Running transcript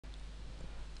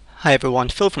Hi everyone,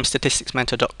 Phil from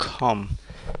statisticsmentor.com.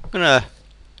 I'm going to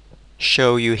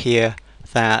show you here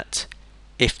that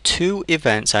if two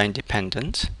events are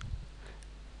independent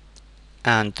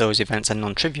and those events are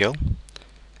non-trivial,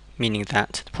 meaning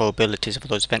that the probabilities of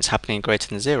those events happening are greater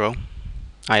than zero,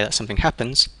 i.e. that something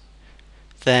happens,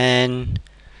 then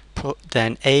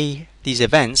these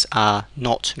events are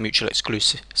not mutually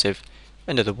exclusive.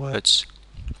 In other words,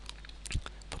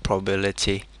 for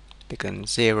probability bigger than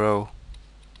zero,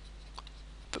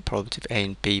 for probability of A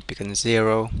and B bigger than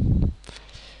zero,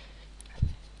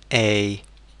 A,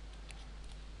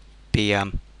 B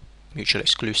are mutually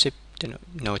exclusive,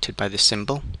 denoted by this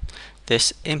symbol.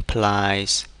 This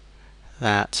implies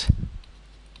that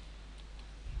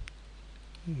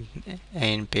A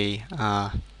and B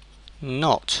are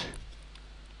not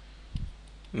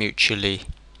mutually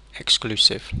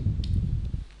exclusive.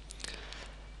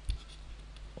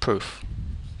 Proof.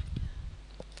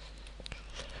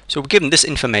 So we're given this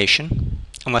information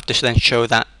and we have to then show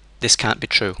that this can't be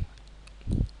true.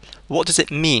 What does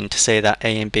it mean to say that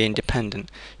A and B are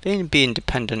independent? If A and B are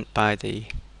independent by the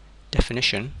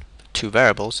definition, two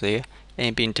variables here, A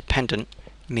and B independent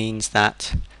means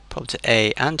that probability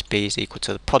A and B is equal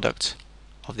to the product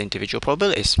of the individual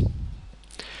probabilities. And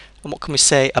what can we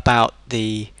say about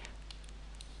the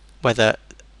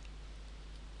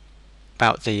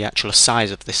actual size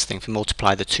of this thing if we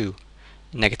multiply the two?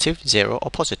 Negative, 0 or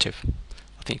positive?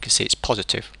 I think you can see it's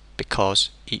positive because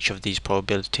each of these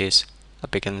probabilities are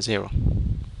bigger than 0.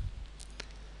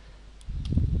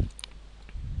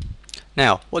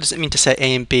 Now, what does it mean to say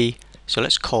A and B? So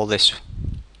let's call this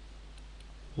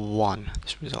 1,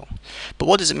 this result. But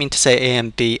what does it mean to say A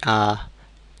and B are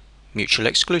mutually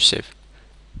exclusive?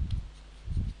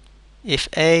 If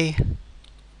A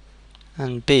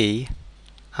and B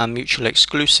are mutually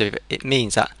exclusive, it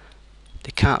means that they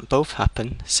can't both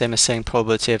happen, same as saying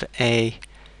probability of A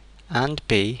and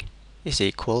B is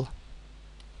equal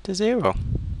to 0.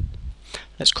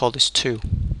 Let's call this 2.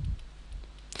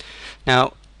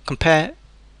 Now compare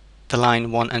the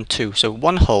line 1 and 2. So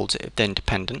 1 holds if they're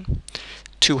independent,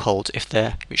 2 holds if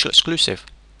they're mutually exclusive.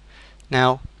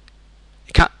 Now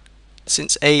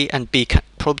since A and B,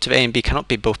 probability of A and B cannot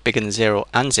be both bigger than 0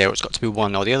 and 0, it's got to be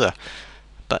one or the other.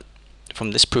 But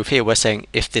from this proof here, we're saying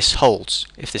if this holds,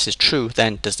 if this is true,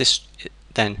 then this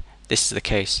is the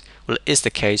case. Well, it is the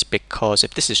case because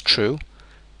if this is true,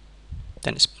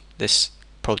 then this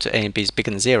probability of A and B is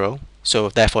bigger than 0, so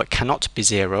therefore it cannot be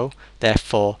 0,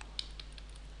 therefore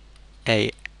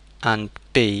A and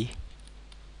B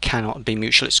cannot be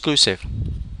mutually exclusive,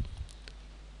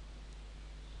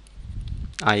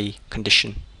 i.e.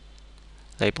 condition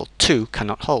labeled 2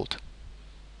 cannot hold.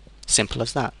 Simple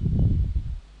as that.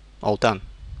 All done.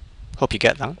 Hope you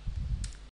get that.